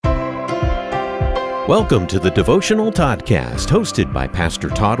Welcome to the Devotional Toddcast, hosted by Pastor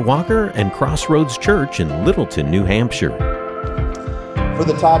Todd Walker and Crossroads Church in Littleton, New Hampshire. For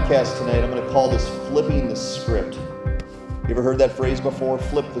the Toddcast tonight, I'm going to call this flipping the script. You ever heard that phrase before?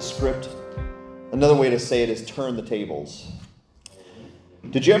 Flip the script? Another way to say it is turn the tables.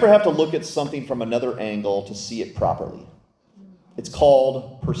 Did you ever have to look at something from another angle to see it properly? It's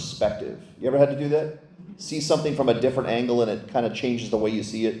called perspective. You ever had to do that? See something from a different angle and it kind of changes the way you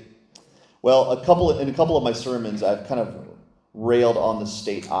see it? Well, in a couple of my sermons, I've kind of railed on the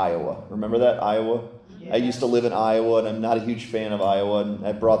state Iowa. Remember that, Iowa? Yeah. I used to live in Iowa, and I'm not a huge fan of Iowa, and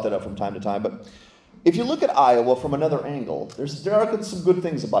I brought that up from time to time. But if you look at Iowa from another angle, there are some good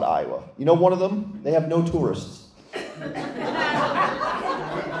things about Iowa. You know one of them? They have no tourists.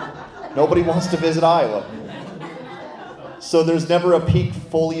 Nobody wants to visit Iowa. So there's never a peak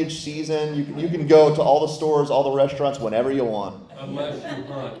foliage season. You can go to all the stores, all the restaurants, whenever you want. Unless you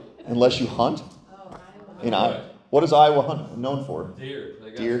hunt. Unless you hunt? In Iowa. What is Iowa known for? Deer.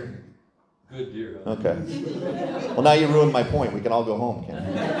 Deer? Good deer. Okay. Well, now you ruined my point. We can all go home, Ken.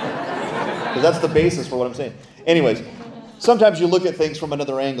 Because that's the basis for what I'm saying. Anyways, sometimes you look at things from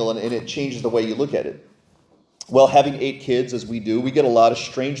another angle and it changes the way you look at it. Well, having 8 kids, as we do, we get a lot of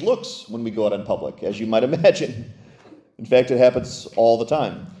strange looks when we go out in public, as you might imagine. In fact, it happens all the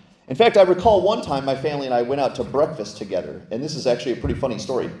time. In fact, I recall one time my family and I went out to breakfast together, and this is actually a pretty funny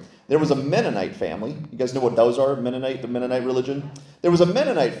story. There was a Mennonite family. You guys know what those are, the Mennonite religion? There was a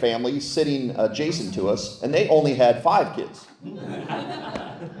Mennonite family sitting adjacent to us, and they only had 5 kids.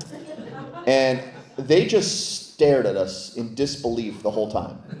 And they just stared at us in disbelief the whole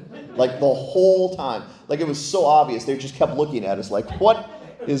time. Like the whole time. Like it was so obvious. They just kept looking at us like, what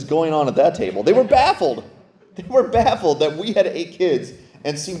is going on at that table? They were baffled. They were baffled that we had 8 kids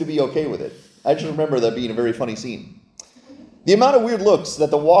and seemed to be okay with it. I just remember that being a very funny scene. The amount of weird looks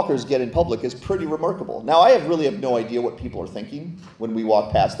that the walkers get in public is pretty remarkable. Now, I really have no idea what people are thinking when we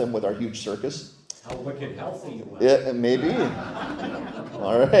walk past them with our huge circus. How wicked healthy you are. Yeah, maybe.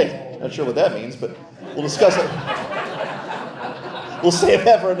 All right. Not sure what that means, but we'll discuss it. We'll save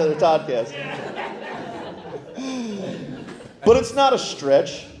that for another podcast. But it's not a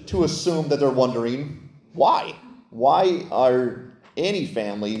stretch to assume that they're wondering, why? Why are any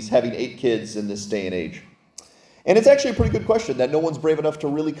families having 8 kids in this day and age? And it's actually a pretty good question that no one's brave enough to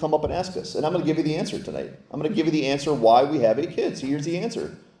really come up and ask us. And I'm going to give you the answer tonight. I'm going to give you the answer why we have 8 kids. Here's the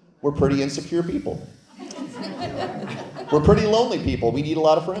answer. We're pretty insecure people. We're pretty lonely people. We need a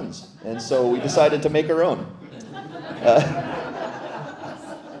lot of friends. And so we decided to make our own.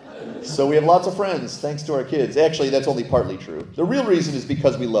 So we have lots of friends thanks to our kids. Actually, that's only partly true. The real reason is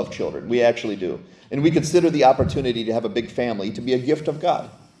because we love children. We actually do. And we consider the opportunity to have a big family to be a gift of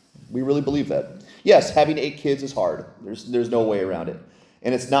God. We really believe that. Yes, having 8 kids is hard. There's no way around it.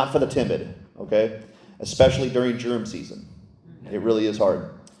 And it's not for the timid, okay? Especially during germ season. It really is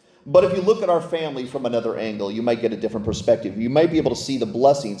hard. But if you look at our family from another angle, you might get a different perspective. You might be able to see the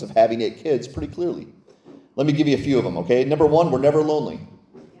blessings of having 8 kids pretty clearly. Let me give you a few of them, okay? Number 1, we're never lonely.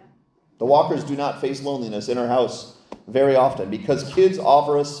 The Walkers do not face loneliness in our house very often because kids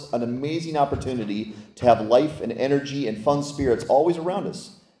offer us an amazing opportunity to have life and energy and fun spirits always around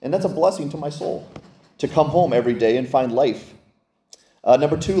us. And that's a blessing to my soul, to come home every day and find life.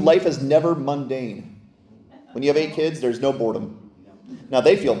 Number 2, life is never mundane. When you have 8 kids, there's no boredom. Now,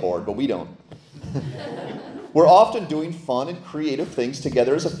 they feel bored, but we don't. We're often doing fun and creative things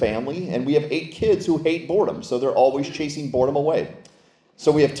together as a family, and we have 8 kids who hate boredom, so they're always chasing boredom away.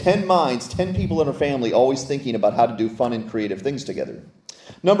 So we have 10 minds, 10 people in our family always thinking about how to do fun and creative things together.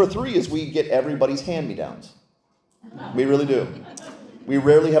 Number 3 is we get everybody's hand-me-downs. We really do. We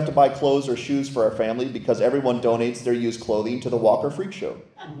rarely have to buy clothes or shoes for our family because everyone donates their used clothing to the Walker Freak Show.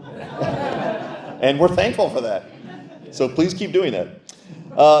 And we're thankful for that. So please keep doing that.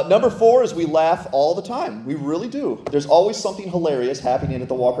 Number 4 is we laugh all the time. We really do. There's always something hilarious happening at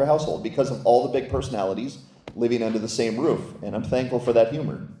the Walker household because of all the big personalities living under the same roof. And I'm thankful for that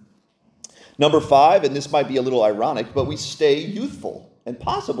humor. Number 5, and this might be a little ironic, but we stay youthful and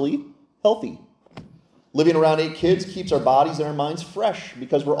possibly healthy. Living around 8 kids keeps our bodies and our minds fresh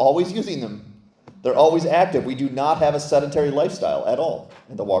because we're always using them. They're always active. We do not have a sedentary lifestyle at all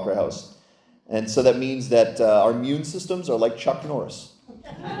at the Walker house. And so that means that our immune systems are like Chuck Norris.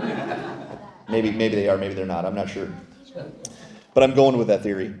 Maybe they are, maybe they're not. I'm not sure. But I'm going with that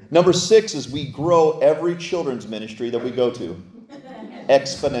theory. Number 6 is we grow every children's ministry that we go to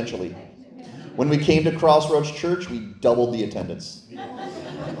exponentially. When we came to Crossroads Church, we doubled the attendance.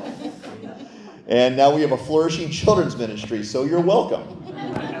 And now we have a flourishing children's ministry, so you're welcome.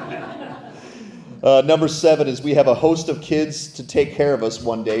 Number 7 is we have a host of kids to take care of us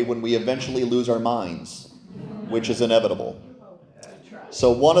one day when we eventually lose our minds, which is inevitable.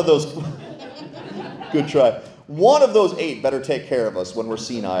 So one of those, good try. One of those 8 better take care of us when we're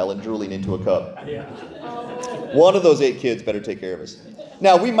senile and drooling into a cup. One of those 8 kids better take care of us.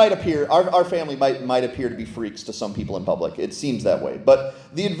 Now, we might appear, our family might appear to be freaks to some people in public. It seems that way. But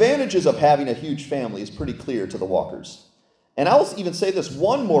the advantages of having a huge family is pretty clear to the Walkers. And I'll even say this,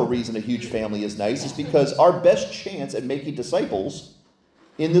 one more reason a huge family is nice is because our best chance at making disciples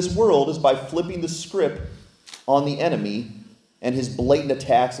in this world is by flipping the script on the enemy and his blatant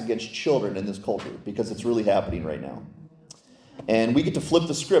attacks against children in this culture, because it's really happening right now. And we get to flip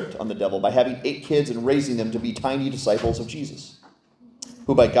the script on the devil by having 8 kids and raising them to be tiny disciples of Jesus,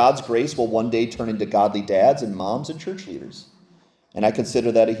 who by God's grace will one day turn into godly dads and moms and church leaders. And I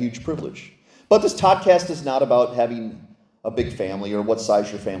consider that a huge privilege. But this podcast is not about having a big family or what size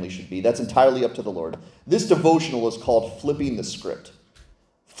your family should be. That's entirely up to the Lord. This devotional is called Flipping the Script.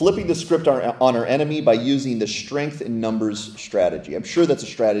 Flipping the script on our enemy by using the strength in numbers strategy. I'm sure that's a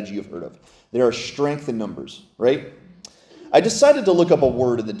strategy you've heard of. There are strength in numbers, right? I decided to look up a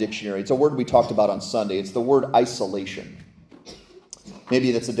word in the dictionary. It's a word we talked about on Sunday. It's the word isolation.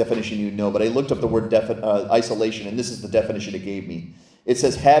 Maybe that's a definition you know, but I looked up the word isolation, and this is the definition it gave me. It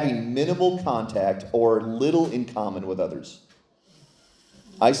says having minimal contact or little in common with others.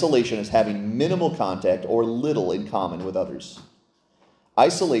 Isolation is having minimal contact or little in common with others.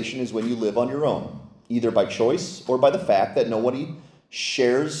 Isolation is when you live on your own, either by choice or by the fact that nobody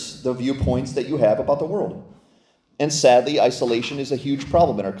shares the viewpoints that you have about the world. And sadly, isolation is a huge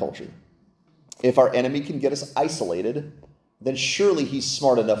problem in our culture. If our enemy can get us isolated, then surely he's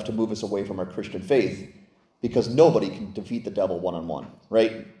smart enough to move us away from our Christian faith, because nobody can defeat the devil one-on-one,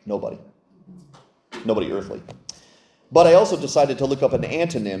 right? Nobody. Nobody earthly. But I also decided to look up an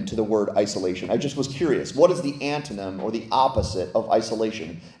antonym to the word isolation. I just was curious. What is the antonym or the opposite of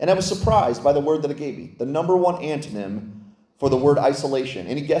isolation? And I was surprised by the word that it gave me. The number one antonym for the word isolation.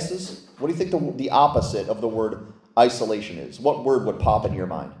 Any guesses? What do you think the opposite of the word isolation is? What word would pop in your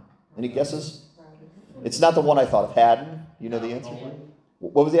mind? Any guesses? It's not the one I thought of. Haddon? You know the answer?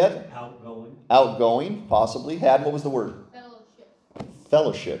 What was the answer? Outgoing. Outgoing, possibly. Haddon, what was the word? Fellowship.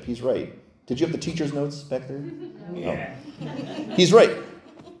 Fellowship. He's right. Did you have the teacher's notes back there? Yeah. He's right.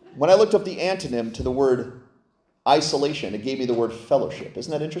 When I looked up the antonym to the word isolation, it gave me the word fellowship.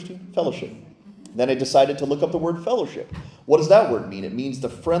 Isn't that interesting? Fellowship. Then I decided to look up the word fellowship. What does that word mean? It means the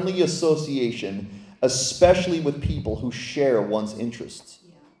friendly association, especially with people who share one's interests.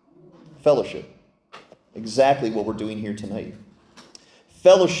 Fellowship. Exactly what we're doing here tonight.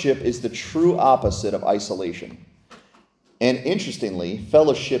 Fellowship is the true opposite of isolation. And interestingly,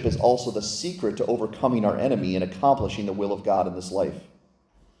 fellowship is also the secret to overcoming our enemy and accomplishing the will of God in this life.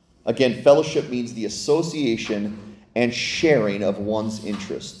 Again, fellowship means the association and sharing of one's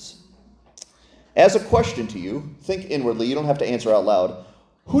interests. As a question to you, think inwardly, you don't have to answer out loud.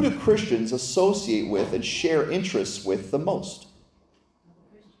 Who do Christians associate with and share interests with the most?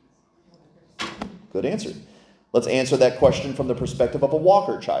 Good answer. Let's answer that question from the perspective of a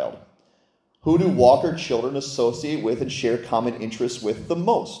Walker child. Who do Walker children associate with and share common interests with the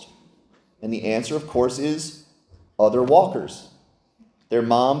most? And the answer, of course, is other Walkers. Their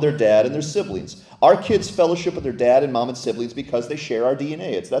mom, their dad, and their siblings. Our kids fellowship with their dad and mom and siblings because they share our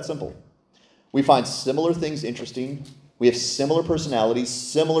DNA. It's that simple. We find similar things interesting. We have similar personalities,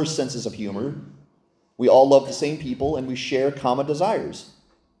 similar senses of humor. We all love the same people, and we share common desires.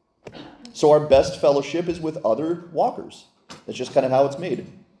 So our best fellowship is with other Walkers. That's just kind of how it's made.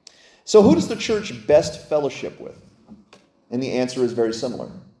 So who does the church best fellowship with? And the answer is very similar.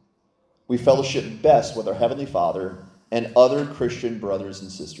 We fellowship best with our Heavenly Father and other Christian brothers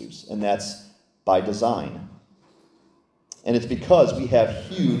and sisters. And that's by design. And it's because we have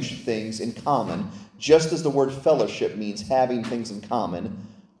huge things in common. Just as the word fellowship means having things in common,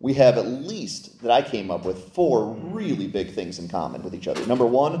 we have at least, that I came up with, 4 really big things in common with each other. Number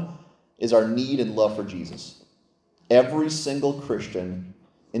 1 is our need and love for Jesus. Every single Christian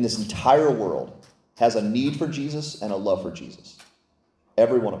in this entire world has a need for Jesus and a love for Jesus.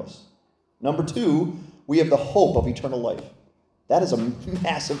 Every one of us. Number 2, we have the hope of eternal life. That is a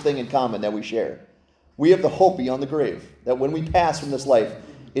massive thing in common that we share. We have the hope beyond the grave, that when we pass from this life,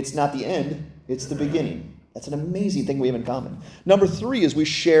 it's not the end, it's the beginning. That's an amazing thing we have in common. Number 3 is we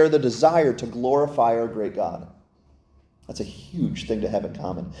share the desire to glorify our great God. That's a huge thing to have in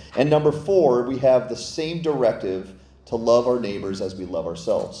common. And number 4, we have the same directive to love our neighbors as we love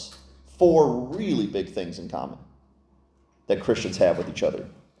ourselves. 4 really big things in common that Christians have with each other.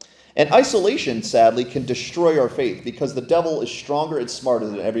 And isolation, sadly, can destroy our faith because the devil is stronger and smarter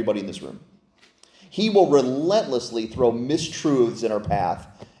than everybody in this room. He will relentlessly throw mistruths in our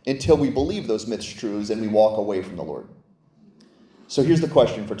path until we believe those mistruths and we walk away from the Lord. So here's the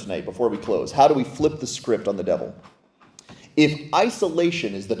question for tonight before we close. How do we flip the script on the devil? If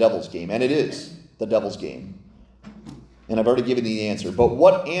isolation is the devil's game, and it is the devil's game, and I've already given you the answer, but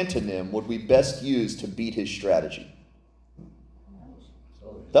what antonym would we best use to beat his strategy?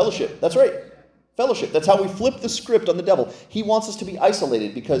 Fellowship. That's right. Fellowship. That's how we flip the script on the devil. He wants us to be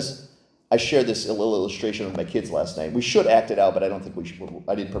isolated because I shared this little illustration with my kids last night. We should act it out, but I don't think we should.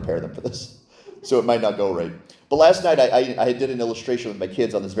 I didn't prepare them for this, so it might not go right. But last night I did an illustration with my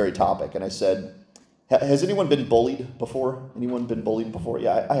kids on this very topic, and I said, has anyone been bullied before? Anyone been bullied before?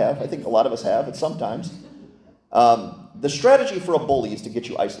 Yeah, I have. I think a lot of us have at some times. The strategy for a bully is to get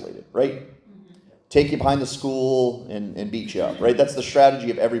you isolated, right? Take you behind the school and beat you up, right? That's the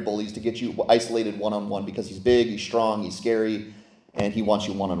strategy of every bully, is to get you isolated one-on-one because he's big, he's strong, he's scary, and he wants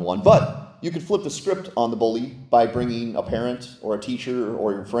you one-on-one. But you could flip the script on the bully by bringing a parent or a teacher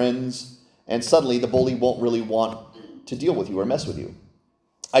or your friends, and suddenly the bully won't really want to deal with you or mess with you.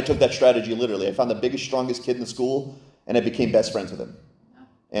 I took that strategy literally. I found the biggest, strongest kid in the school, and I became best friends with him.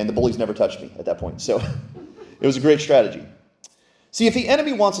 And the bullies never touched me at that point. So it was a great strategy. See, if the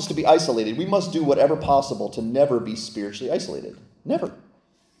enemy wants us to be isolated, we must do whatever possible to never be spiritually isolated. Never.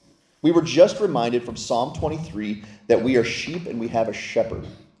 We were just reminded from Psalm 23 that we are sheep and we have a shepherd.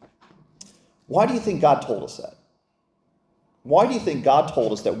 Why do you think God told us that? Why do you think God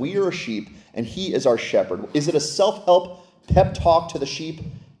told us that we are a sheep and he is our shepherd? Is it a self-help pep talk to the sheep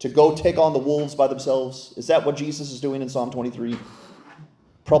to go take on the wolves by themselves? Is that what Jesus is doing in Psalm 23?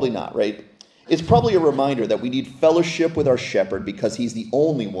 Probably not, right? It's probably a reminder that we need fellowship with our shepherd because he's the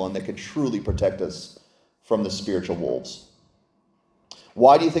only one that can truly protect us from the spiritual wolves.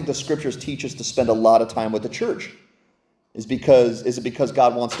 Why do you think the scriptures teach us to spend a lot of time with the church? Is it because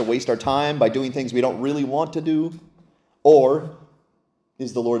God wants to waste our time by doing things we don't really want to do? Or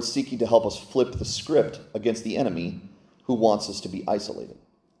is the Lord seeking to help us flip the script against the enemy who wants us to be isolated?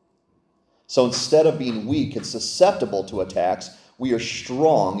 So instead of being weak and susceptible to attacks, we are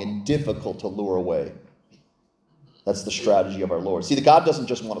strong and difficult to lure away. That's the strategy of our Lord. See, God doesn't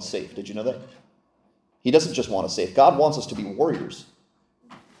just want us safe. Did you know that? He doesn't just want us safe. God wants us to be warriors.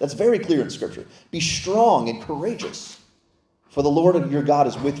 That's very clear in Scripture. Be strong and courageous, for the Lord your God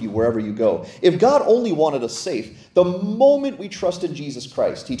is with you wherever you go. If God only wanted us safe, the moment we trust in Jesus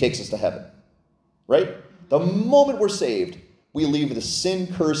Christ, he takes us to heaven. Right? The moment we're saved, we leave the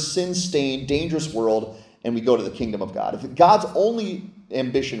sin-cursed, sin-stained, dangerous world, and we go to the kingdom of God. If God's only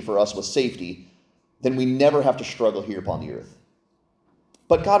ambition for us was safety, then we never have to struggle here upon the earth.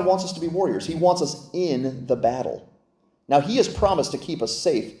 But God wants us to be warriors. He wants us in the battle. Now, he has promised to keep us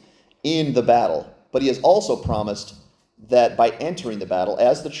safe in the battle, but he has also promised that by entering the battle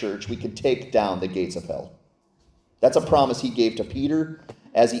as the church, we can take down the gates of hell. That's a promise he gave to Peter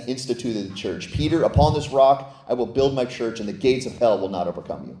as he instituted the church. Peter, upon this rock, I will build my church, and the gates of hell will not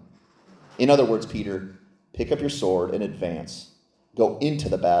overcome you. In other words, Peter, pick up your sword and advance. Go into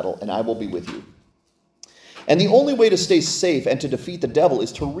the battle, and I will be with you. And the only way to stay safe and to defeat the devil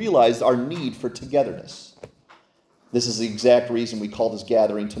is to realize our need for togetherness. This is the exact reason we call this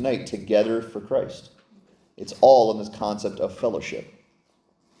gathering tonight, Together for Christ. It's all in this concept of fellowship.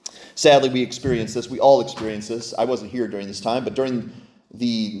 Sadly, we experience this. We all experience this. I wasn't here during this time, but during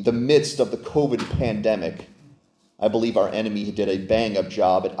the midst of the COVID pandemic, I believe our enemy did a bang-up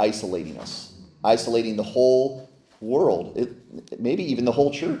job at isolating us, isolating the whole world, maybe even the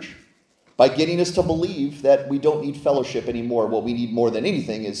whole church, by getting us to believe that we don't need fellowship anymore. What we need more than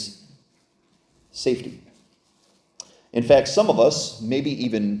anything is safety. In fact, some of us, maybe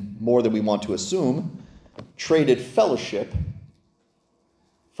even more than we want to assume, traded fellowship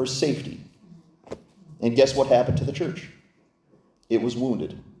for safety. And guess what happened to the church? It was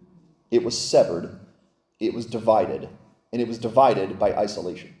wounded. It was severed. It was divided. And it was divided by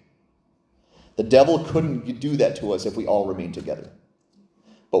isolation. The devil couldn't do that to us if we all remained together.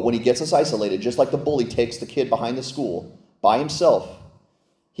 But when he gets us isolated, just like the bully takes the kid behind the school by himself,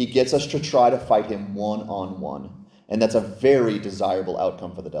 he gets us to try to fight him one-on-one. And that's a very desirable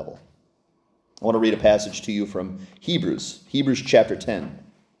outcome for the devil. I want to read a passage to you from Hebrews chapter 10.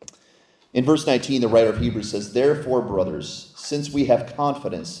 In verse 19, the writer of Hebrews says, "Therefore, brothers, since we have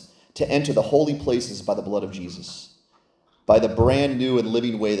confidence to enter the holy places by the blood of Jesus, by the brand new and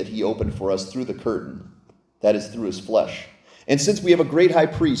living way that he opened for us through the curtain, that is, through his flesh. And since we have a great high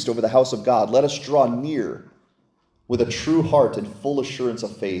priest over the house of God, let us draw near with a true heart and full assurance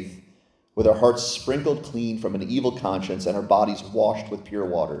of faith, with our hearts sprinkled clean from an evil conscience and our bodies washed with pure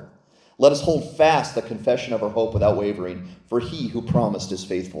water. Let us hold fast the confession of our hope without wavering, for he who promised is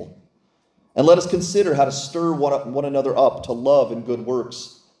faithful. And let us consider how to stir one another up to love and good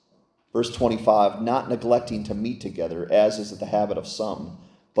works. Verse 25, not neglecting to meet together, as is the habit of some,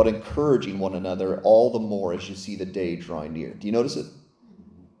 but encouraging one another all the more as you see the day drawing near. Do you notice it?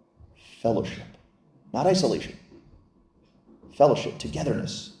 Fellowship, not isolation. Fellowship,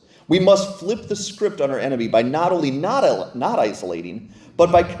 togetherness. We must flip the script on our enemy by not only not isolating,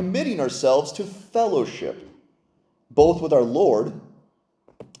 but by committing ourselves to fellowship, both with our Lord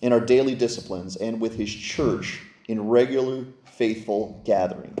in our daily disciplines and with his church in regular, faithful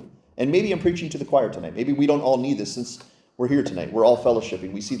gathering. And maybe I'm preaching to the choir tonight. Maybe we don't all need this since we're here tonight. We're all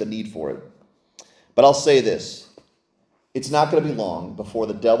fellowshipping. We see the need for it. But I'll say this. It's not going to be long before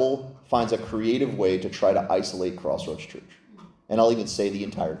the devil finds a creative way to try to isolate Crossroads Church. And I'll even say the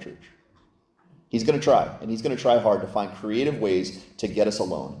entire church. He's going to try, and he's going to try hard to find creative ways to get us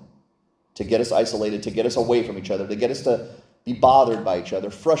alone, to get us isolated, to get us away from each other, to get us to be bothered by each other,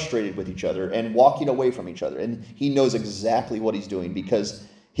 frustrated with each other, and walking away from each other. And he knows exactly what he's doing because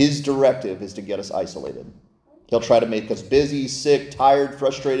his directive is to get us isolated. He'll try to make us busy, sick, tired,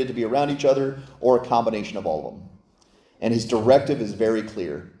 frustrated to be around each other, or a combination of all of them. And his directive is very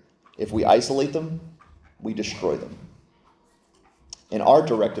clear. If we isolate them, we destroy them. And our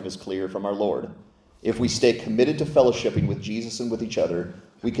directive is clear from our Lord. If we stay committed to fellowshipping with Jesus and with each other,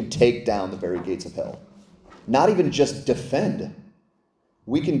 we can take down the very gates of hell. Not even just defend.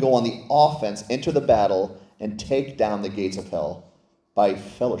 We can go on the offense, enter the battle, and take down the gates of hell by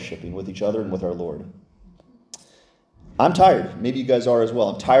fellowshipping with each other and with our Lord. I'm tired. Maybe you guys are as well.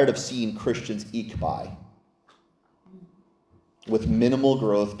 I'm tired of seeing Christians eke by with minimal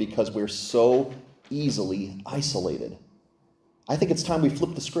growth because we're so easily isolated. I think it's time we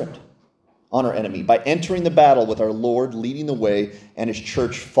flip the script on our enemy by entering the battle with our Lord leading the way and his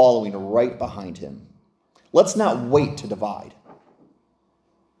church following right behind him. Let's not wait to divide.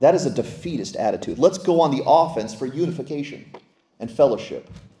 That is a defeatist attitude. Let's go on the offense for unification and fellowship.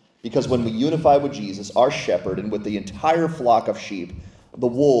 Because when we unify with Jesus, our shepherd, and with the entire flock of sheep, the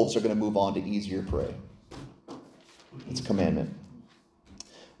wolves are going to move on to easier prey. It's a commandment.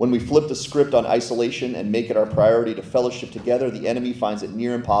 When we flip the script on isolation and make it our priority to fellowship together, the enemy finds it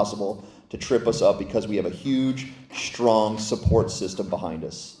near impossible to trip us up because we have a huge, strong support system behind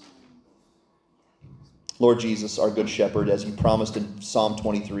us. Lord Jesus, our good shepherd, as you promised in Psalm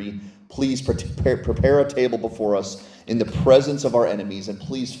 23, please prepare a table before us in the presence of our enemies, and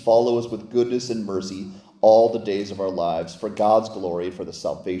please follow us with goodness and mercy all the days of our lives for God's glory and for the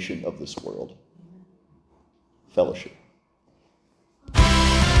salvation of this world. Fellowship.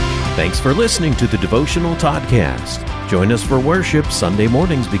 Thanks for listening to the Devotional Toddcast. Join us for worship Sunday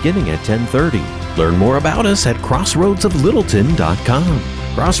mornings beginning at 10:30. Learn more about us at crossroadsoflittleton.com.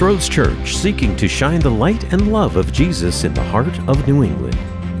 Crossroads Church, seeking to shine the light and love of Jesus in the heart of New England.